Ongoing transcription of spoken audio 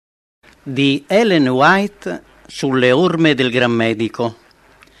Di Ellen White sulle orme del gran medico.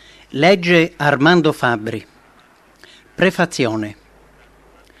 Legge Armando Fabbri. Prefazione.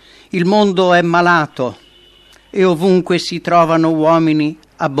 Il mondo è malato e ovunque si trovano uomini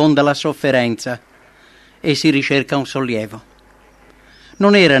abbonda la sofferenza e si ricerca un sollievo.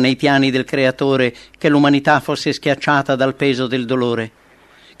 Non era nei piani del Creatore che l'umanità fosse schiacciata dal peso del dolore,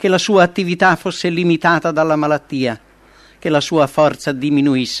 che la sua attività fosse limitata dalla malattia, che la sua forza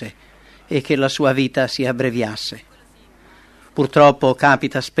diminuisse e che la sua vita si abbreviasse. Purtroppo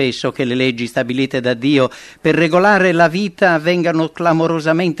capita spesso che le leggi stabilite da Dio per regolare la vita vengano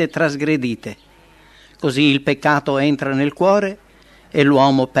clamorosamente trasgredite. Così il peccato entra nel cuore e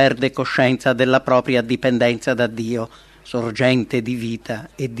l'uomo perde coscienza della propria dipendenza da Dio, sorgente di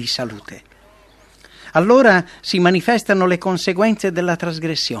vita e di salute. Allora si manifestano le conseguenze della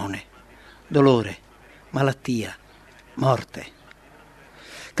trasgressione: dolore, malattia, morte.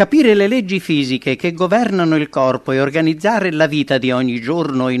 Capire le leggi fisiche che governano il corpo e organizzare la vita di ogni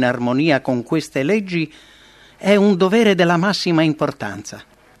giorno in armonia con queste leggi è un dovere della massima importanza.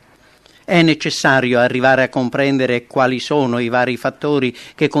 È necessario arrivare a comprendere quali sono i vari fattori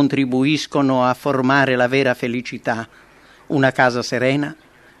che contribuiscono a formare la vera felicità, una casa serena,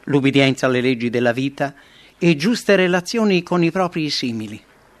 l'ubbidienza alle leggi della vita e giuste relazioni con i propri simili.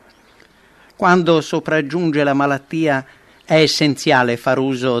 Quando sopraggiunge la malattia, è essenziale far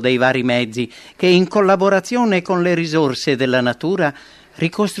uso dei vari mezzi che, in collaborazione con le risorse della natura,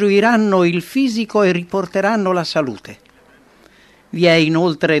 ricostruiranno il fisico e riporteranno la salute. Vi è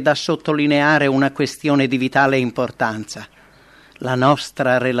inoltre da sottolineare una questione di vitale importanza: la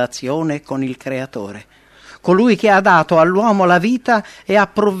nostra relazione con il Creatore, colui che ha dato all'uomo la vita e ha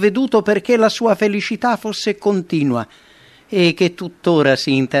provveduto perché la sua felicità fosse continua e che tuttora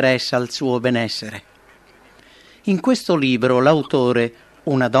si interessa al suo benessere. In questo libro l'autore,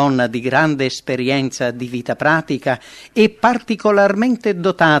 una donna di grande esperienza di vita pratica e particolarmente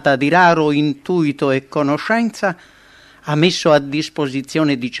dotata di raro intuito e conoscenza, ha messo a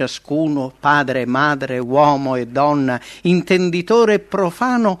disposizione di ciascuno, padre, madre, uomo e donna, intenditore e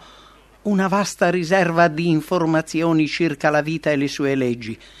profano, una vasta riserva di informazioni circa la vita e le sue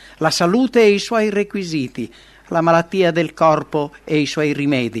leggi, la salute e i suoi requisiti, la malattia del corpo e i suoi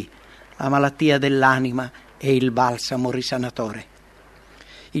rimedi, la malattia dell'anima e il balsamo risanatore.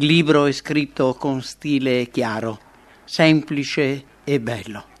 Il libro è scritto con stile chiaro, semplice e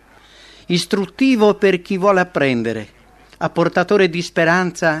bello, istruttivo per chi vuole apprendere, apportatore di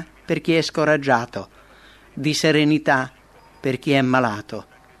speranza per chi è scoraggiato, di serenità per chi è malato,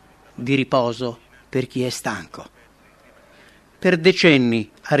 di riposo per chi è stanco. Per decenni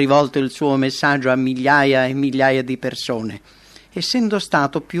ha rivolto il suo messaggio a migliaia e migliaia di persone, essendo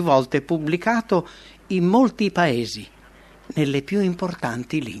stato più volte pubblicato in molti paesi, nelle più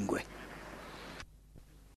importanti lingue.